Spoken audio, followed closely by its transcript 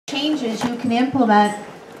changes you can implement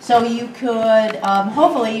so you could,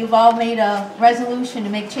 hopefully you've all made a resolution to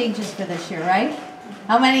make changes for this year, right?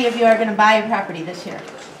 How many of you are going to buy a property this year?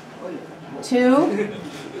 2,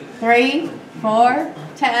 3, 4,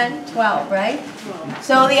 10, 12, right?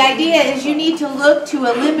 So the idea is you need to look to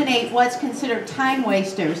eliminate what's considered time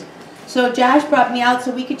wasters. So Josh brought me out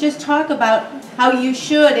so we could just talk about how you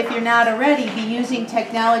should, if you're not already, be using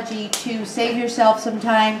technology to save yourself some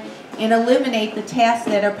time and eliminate the tasks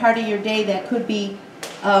that are part of your day that could be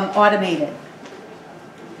automated.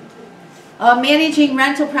 Managing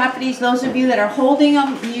rental properties, those of you that are holding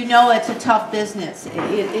them, you know it's a tough business.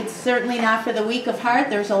 It's certainly not for the weak of heart.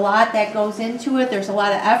 There's a lot that goes into it. There's a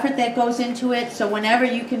lot of effort that goes into it. So whenever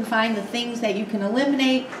you can find the things that you can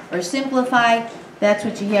eliminate or simplify, that's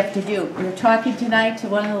what you have to do. We were talking tonight to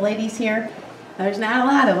one of the ladies here. There's not a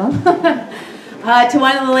lot of them. To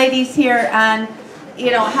one of the ladies here on,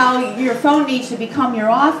 how your phone needs to become your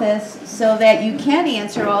office so that you can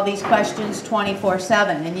answer all these questions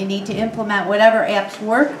 24/7. And you need to implement whatever apps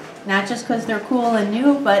work, not just because they're cool and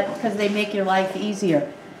new, but because they make your life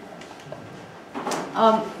easier.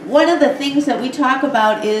 One of the things that we talk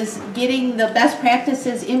about is getting the best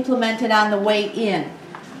practices implemented on the way in.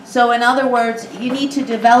 So in other words, you need to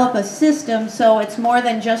develop a system so it's more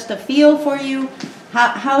than just a feel for you.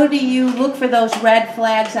 How do you look for those red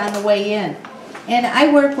flags on the way in? And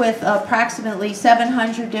I work with approximately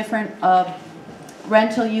 700 different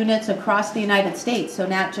rental units across the United States, so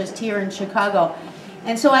not just here in Chicago.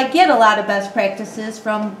 And so I get a lot of best practices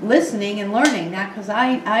from listening and learning, not because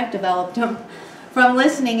I've developed them, from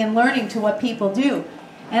listening and learning to what people do.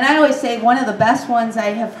 And I always say one of the best ones I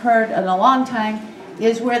have heard in a long time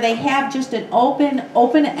is where they have just an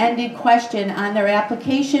open-ended question on their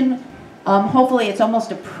application. Hopefully it's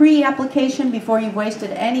almost a pre-application before you've wasted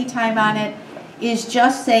any time on it, is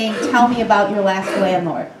just saying, tell me about your last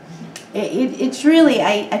landlord. It's really,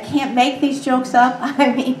 I can't make these jokes up.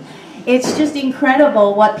 I mean, it's just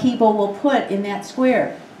incredible what people will put in that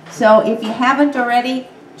square. So if you haven't already,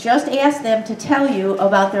 just ask them to tell you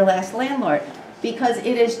about their last landlord, because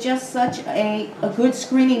it is just such a good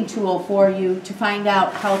screening tool for you to find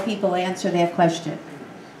out how people answer that question.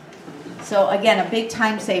 So again, a big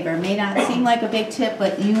time saver. May not seem like a big tip,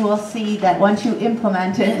 but you will see that once you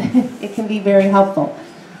implement it, it can be very helpful.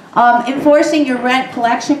 Enforcing your rent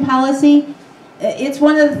collection policy. It's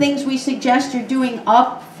one of the things we suggest you're doing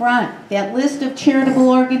up front. That list of charitable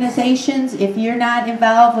organizations, if you're not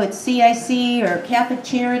involved with CIC or Catholic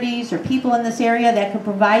Charities or people in this area that could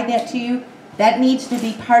provide that to you, that needs to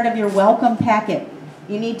be part of your welcome packet.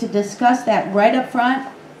 You need to discuss that right up front.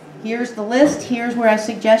 Here's the list, here's where I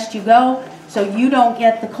suggest you go, so you don't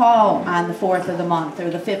get the call on the 4th of the month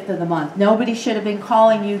or the 5th of the month. Nobody should have been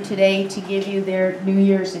calling you today to give you their New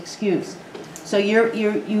Year's excuse. So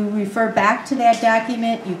you refer back to that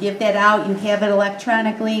document, you give that out, you have it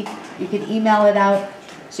electronically, you can email it out,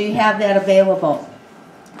 so you have that available.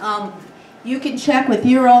 You can check with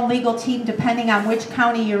your own legal team depending on which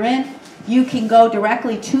county you're in. You can go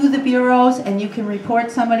directly to the bureaus and you can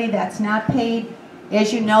report somebody that's not paid.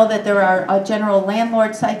 As you know, that there are general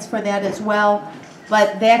landlord sites for that as well,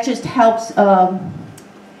 but that just helps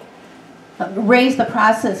raise the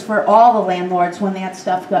process for all the landlords when that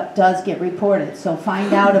stuff does get reported. So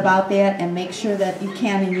find out about that and make sure that you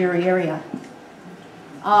can in your area.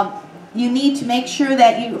 You need to make sure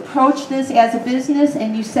that you approach this as a business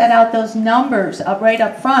and you set out those numbers right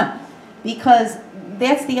up front, because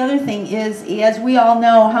that's the other thing is, as we all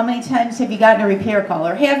know, how many times have you gotten a repair call,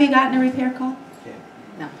 or have you gotten a repair call?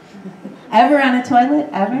 No. Ever on a toilet?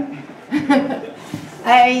 Ever?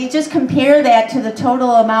 You just compare that to the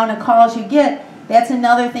total amount of calls you get. That's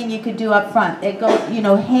another thing you could do up front. It goes,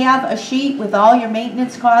 have a sheet with all your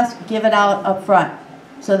maintenance costs, give it out up front,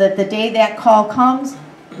 so that the day that call comes,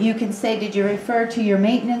 you can say, did you refer to your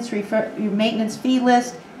maintenance fee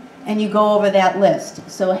list, and you go over that list.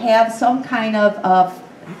 So have some kind of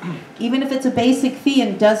even if it's a basic fee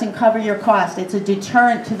and doesn't cover your cost, it's a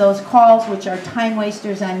deterrent to those calls, which are time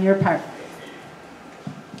wasters on your part.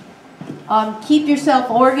 Keep yourself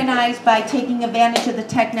organized by taking advantage of the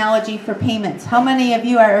technology for payments. How many of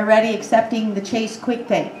you are already accepting the Chase Quick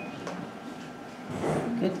Pay?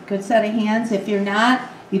 Good set of hands. If you're not,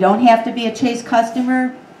 you don't have to be a Chase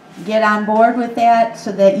customer. Get on board with that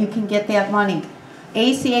so that you can get that money.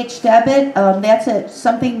 ACH debit, that's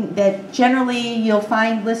something that generally you'll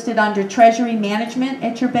find listed under Treasury Management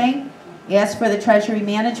at your bank. Ask for the Treasury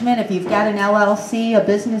Management. If you've got an LLC, a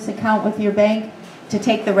business account with your bank, to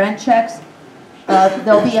take the rent checks.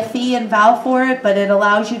 There'll be a fee involved for it, but it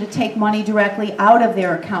allows you to take money directly out of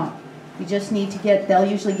their account. You just need to they'll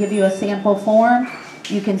usually give you a sample form,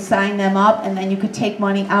 You can sign them up, and then you could take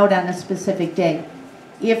money out on a specific day.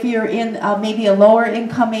 If you're in maybe a lower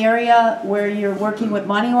income area where you're working with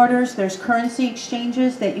money orders, there's currency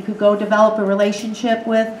exchanges that you could go develop a relationship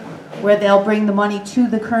with, where they'll bring the money to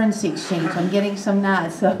the currency exchange. I'm getting some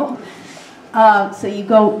nods. So you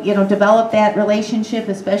go, develop that relationship,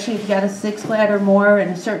 especially if you got a 6 flat or more in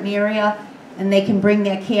a certain area, and they can bring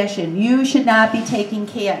that cash in. You should not be taking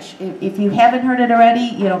cash. If you haven't heard it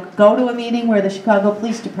already, go to a meeting where the Chicago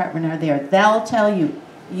Police Department are there. They'll tell you,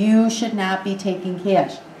 you should not be taking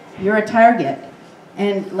cash. You're a target.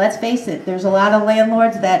 And let's face it, there's a lot of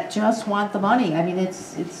landlords that just want the money. I mean,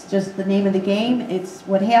 it's just the name of the game. It's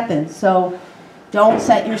what happens. So don't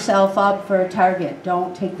set yourself up for a target.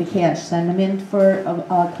 Don't take the cash. Send them in for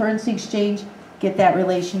a currency exchange. Get that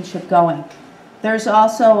relationship going. There's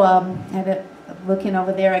also, looking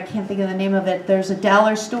over there, I can't think of the name of it. There's a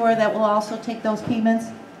dollar store that will also take those payments.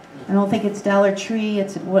 I don't think it's Dollar Tree.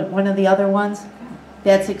 It's one of the other ones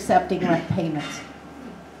that's accepting rent payments.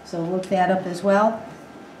 So look that up as well.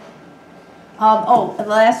 The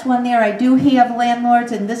last one there, I do have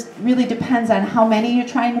landlords, and this really depends on how many you're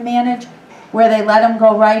trying to manage, where they let them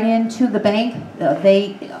go right into the bank.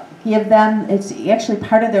 They give them, it's actually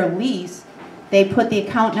part of their lease. They put the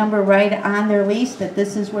account number right on their lease, that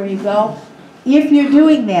this is where you go. If you're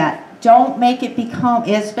doing that, don't make it become,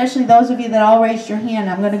 especially those of you that all raised your hand,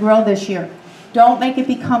 I'm going to grow this year, don't make it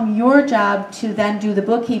become your job to then do the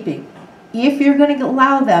bookkeeping. If you're going to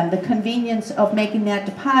allow them the convenience of making that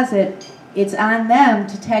deposit, it's on them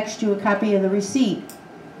to text you a copy of the receipt.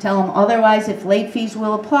 Tell them otherwise if late fees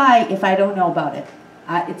will apply if I don't know about it.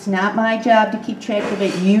 It's not my job to keep track of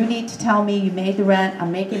it. You need to tell me you made the rent.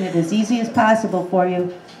 I'm making it as easy as possible for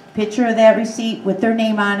you. Picture of that receipt with their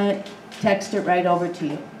name on it. Text it right over to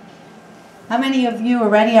you. How many of you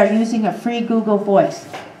already are using a free Google Voice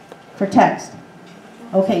for text?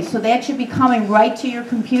 Okay, so that should be coming right to your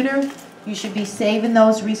computer. You should be saving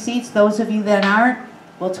those receipts. Those of you that aren't,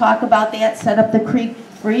 we'll talk about that. Set up the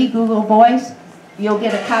free Google Voice. You'll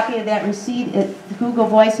get a copy of that receipt. Google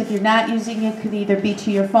Voice, if you're not using it, could either be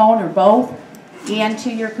to your phone or both, and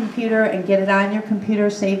to your computer, and get it on your computer,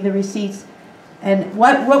 save the receipts. And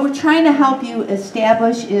what we're trying to help you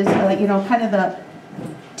establish is, kind of the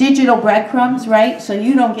digital breadcrumbs, right? So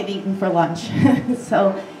you don't get eaten for lunch.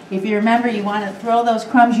 So if you remember, you want to throw those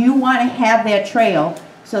crumbs, you want to have that trail,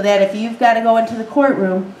 so that if you've got to go into the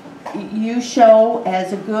courtroom, you show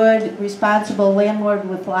as a good, responsible landlord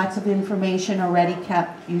with lots of information already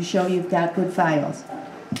kept. You show you've got good files.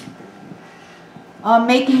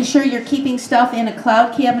 Making sure you're keeping stuff in a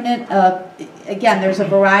cloud cabinet. Again, there's a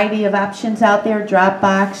variety of options out there.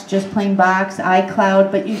 Dropbox, just plain box,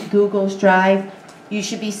 iCloud, but Google's Drive. You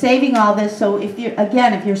should be saving all this, so if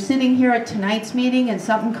you're sitting here at tonight's meeting and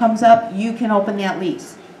something comes up, you can open that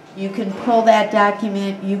lease. You can pull that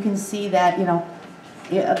document. You can see that,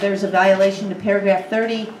 if there's a violation to paragraph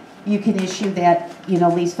 30, you can issue that,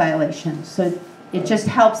 lease violation. So it just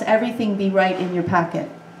helps everything be right in your pocket.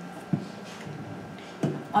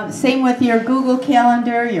 Same with your Google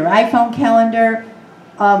Calendar, your iPhone calendar.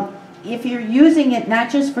 If you're using it not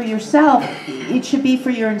just for yourself, it should be for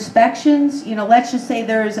your inspections. Let's just say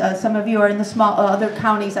there's, some of you are in the small other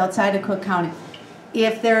counties outside of Cook County.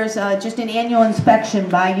 If there's just an annual inspection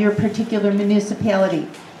by your particular municipality,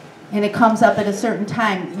 and it comes up at a certain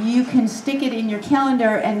time, you can stick it in your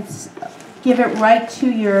calendar and give it right to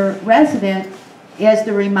your resident as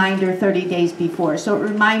the reminder 30 days before. So it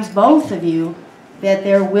reminds both of you that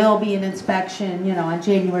there will be an inspection, on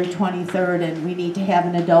January 23rd, and we need to have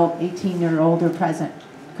an adult 18 or older present.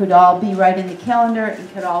 Could all be right in the calendar,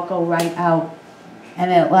 it could all go right out.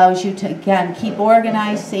 And it allows you to, again, keep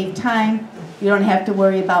organized, save time. You don't have to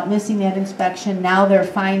worry about missing that inspection. Now they're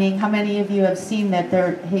fining. How many of you have seen that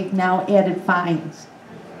they've now added fines?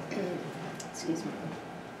 Excuse me.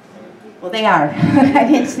 Well, they are. I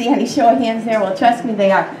didn't see any show of hands there. Well, trust me,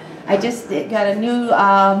 they are. I just got a new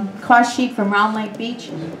cost sheet from Round Lake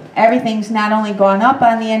Beach. Everything's not only gone up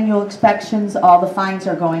on the annual inspections, all the fines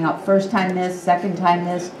are going up. First time this, second time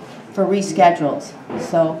this, for reschedules.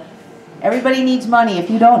 So everybody needs money.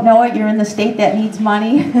 If you don't know it, you're in the state that needs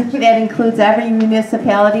money. That includes every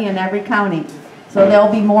municipality and every county. So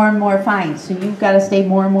there'll be more and more fines. So you've got to stay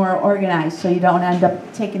more and more organized so you don't end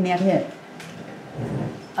up taking that hit.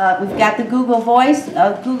 We've got the Google Voice,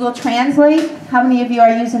 Google Translate. How many of you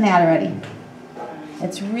are using that already?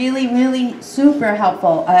 It's really, really super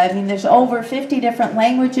helpful. I mean, there's over 50 different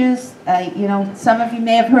languages. Some of you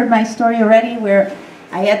may have heard my story already where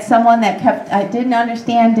I had someone that didn't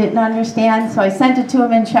understand, so I sent it to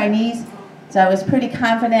him in Chinese. So I was pretty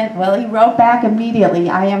confident. Well, he wrote back immediately,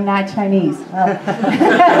 I am not Chinese. Well,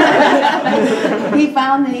 he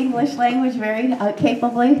found the English language very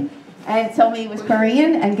capably and told me he was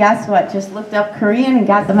Korean, and guess what? Just looked up Korean and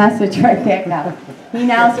got the message right back out. He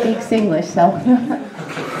now speaks English, so.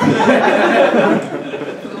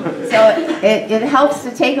 So it helps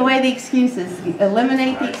to take away the excuses,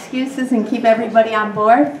 eliminate the excuses and keep everybody on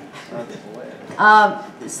board.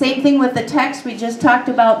 Same thing with the text. We just talked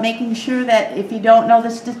about making sure that if you don't know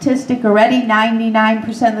the statistic already,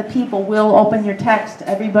 99% of the people will open your text.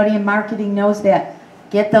 Everybody in marketing knows that.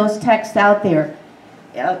 Get those texts out there.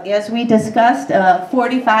 As we discussed,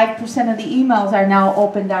 45% of the emails are now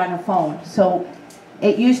opened on a phone. So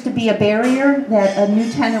it used to be a barrier that a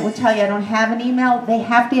new tenant would tell you, I don't have an email. They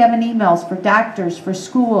have to have an email for doctors, for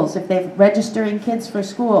schools. If they're registering kids for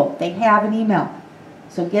school, they have an email.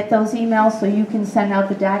 So get those emails so you can send out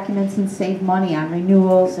the documents and save money on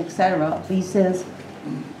renewals, etc., leases.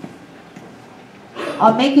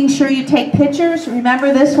 Making sure you take pictures.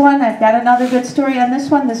 Remember this one? I've got another good story on this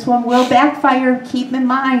one. This one will backfire. Keep in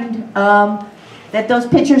mind that those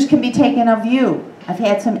pictures can be taken of you. I've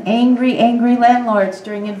had some angry landlords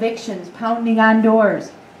during evictions pounding on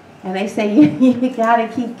doors. And they say, you gotta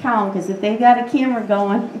keep calm, because if they've got a camera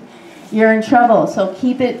going, you're in trouble. So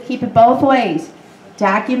keep it both ways.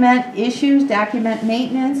 Document issues, document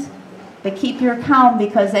maintenance, but keep your calm,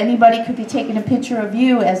 because anybody could be taking a picture of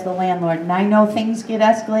you as the landlord. And I know things get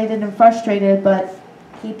escalated and frustrated, but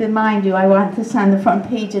keep in mind, do I want this on the front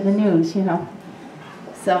page of the news, you know?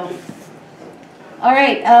 So, all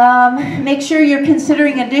right, make sure you're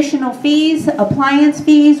considering additional fees, appliance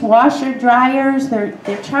fees, washer, dryers.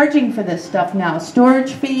 They're charging for this stuff now.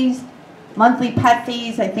 Storage fees, monthly pet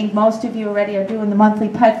fees. I think most of you already are doing the monthly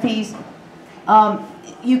pet fees.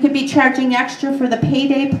 You could be charging extra for the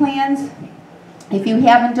payday plans. If you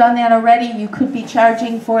haven't done that already, you could be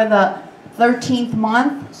charging for the 13th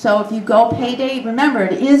month. So if you go payday, remember,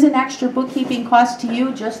 it is an extra bookkeeping cost to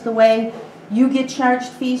you, just the way you get charged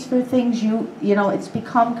fees for things. You know, it's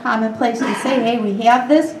become commonplace to say, hey, we have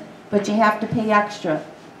this, but you have to pay extra.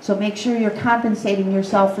 So make sure you're compensating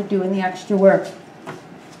yourself for doing the extra work.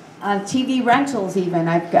 TV rentals even.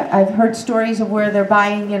 I've heard stories of where they're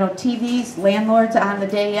buying, you know, TVs, landlords on the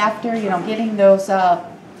day after, you know, getting those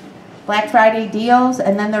Black Friday deals,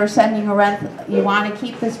 and then they're sending a rent, you want to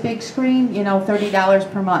keep this big screen, you know,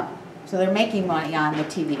 $30 per month. So they're making money on the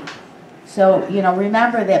TV. So, you know,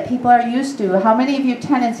 remember that people are used to, how many of your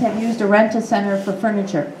tenants have used a rent-a-center for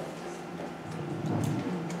furniture?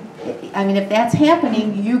 I mean, if that's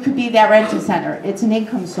happening, you could be that rent-a-center. It's an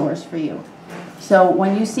income source for you. So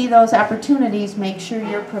when you see those opportunities, make sure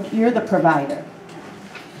you're the provider.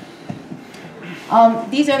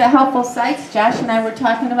 These are the helpful sites Josh and I were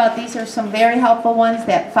talking about. These are some very helpful ones.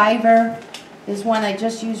 That Fiverr is one I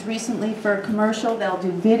just used recently for a commercial. They'll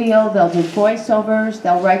do video, they'll do voiceovers,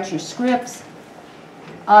 they'll write your scripts.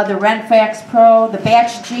 The RentFax Pro, the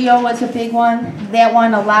Batch Geo was a big one. That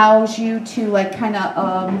one allows you to like kind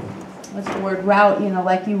of what's the word, route, you know,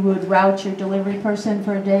 like you would route your delivery person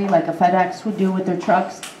for a day, like a FedEx would do with their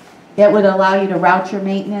trucks. That would allow you to route your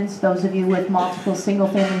maintenance, those of you with multiple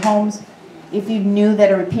single-family homes. If you knew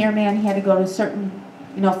that a repairman had to go to certain,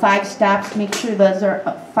 you know, 5 stops, make sure those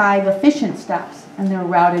are 5 efficient stops and they're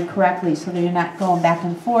routed correctly so that you're not going back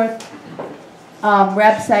and forth.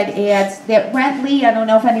 Website ads. That Rently, I don't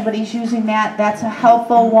know if anybody's using that. That's a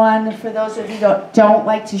helpful one for those of you who don't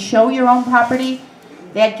like to show your own property.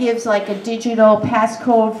 That gives like a digital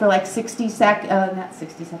passcode for like 60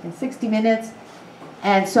 minutes.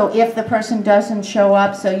 And so if the person doesn't show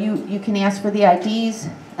up, so you can ask for the IDs.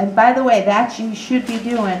 And by the way, that you should be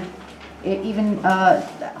doing, even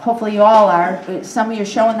hopefully you all are. Some of you are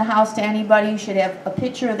showing the house to anybody. You should have a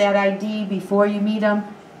picture of that ID before you meet them.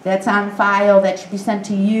 That's on file. That should be sent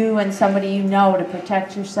to you and somebody you know to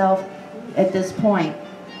protect yourself at this point.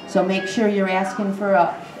 So make sure you're asking for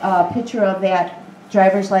a picture of that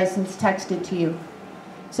driver's license texted to you.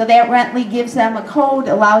 So that Rently gives them a code,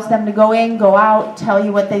 allows them to go in, go out, tell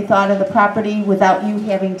you what they thought of the property without you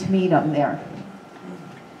having to meet them there.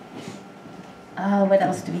 What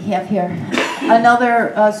else do we have here?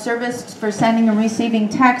 Another service for sending and receiving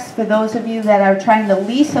texts for those of you that are trying to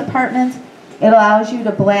lease apartments. It allows you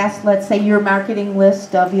to blast, let's say, your marketing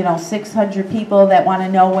list of, you know, 600 people that want to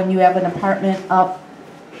know when you have an apartment up.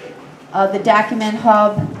 The document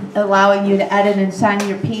hub, allowing you to edit and sign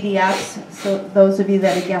your PDFs. So those of you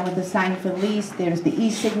that, again, with the sign for lease, there's the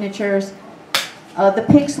e-signatures. The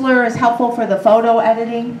Pixlr is helpful for the photo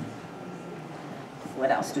editing. what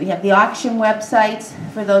else do we have? The auction websites,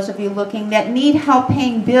 for those of you looking that need help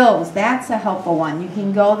paying bills. That's a helpful one. You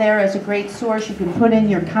can go there as a great source. You can put in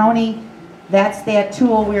your county. That's that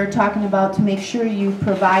tool we were talking about to make sure you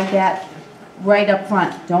provide that right up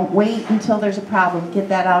front. Don't wait until there's a problem. Get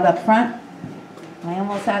that out up front. Am I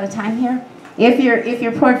almost out of time here? If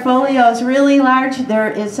your portfolio is really large,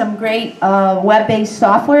 there is some great web-based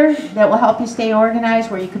software that will help you stay organized,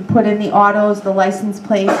 where you can put in the autos, the license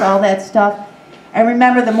plates, all that stuff. And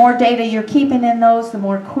remember, the more data you're keeping in those, the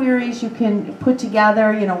more queries you can put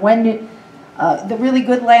together. You know, when the really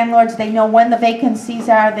good landlords, they know when the vacancies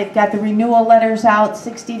are. They've got the renewal letters out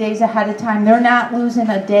 60 days ahead of time. They're not losing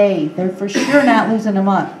a day. They're for sure not losing a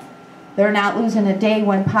month. They're not losing a day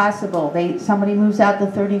when possible. Somebody moves out the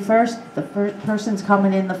 31st, the person's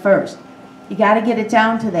coming in the 1st. You got to get it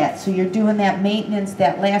down to that. So you're doing that maintenance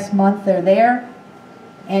that last month they're there,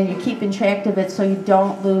 and you're keeping track of it so you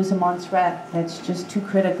don't lose a month's rent. That's just too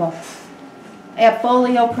critical.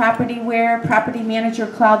 Appfolio, Propertyware, Property Manager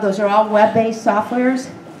Cloud, those are all web-based softwares.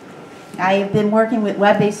 I have been working with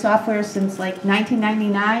web-based software since like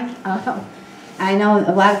 1999. I know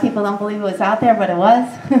a lot of people don't believe it was out there, but it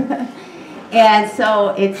was. And so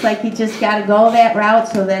it's like you just got to go that route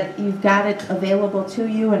so that you've got it available to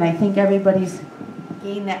you, and I think everybody's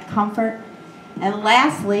gained that comfort. And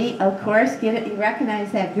lastly, of course, you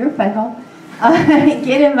recognize that group, I hope.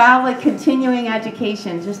 Get involved with continuing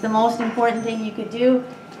education. Just the most important thing you could do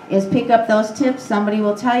is pick up those tips. Somebody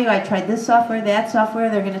will tell you, I tried this software, that software.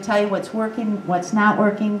 They're going to tell you what's working, what's not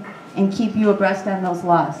working, and keep you abreast on those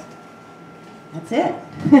laws. That's it.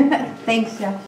 Thanks, Jeff.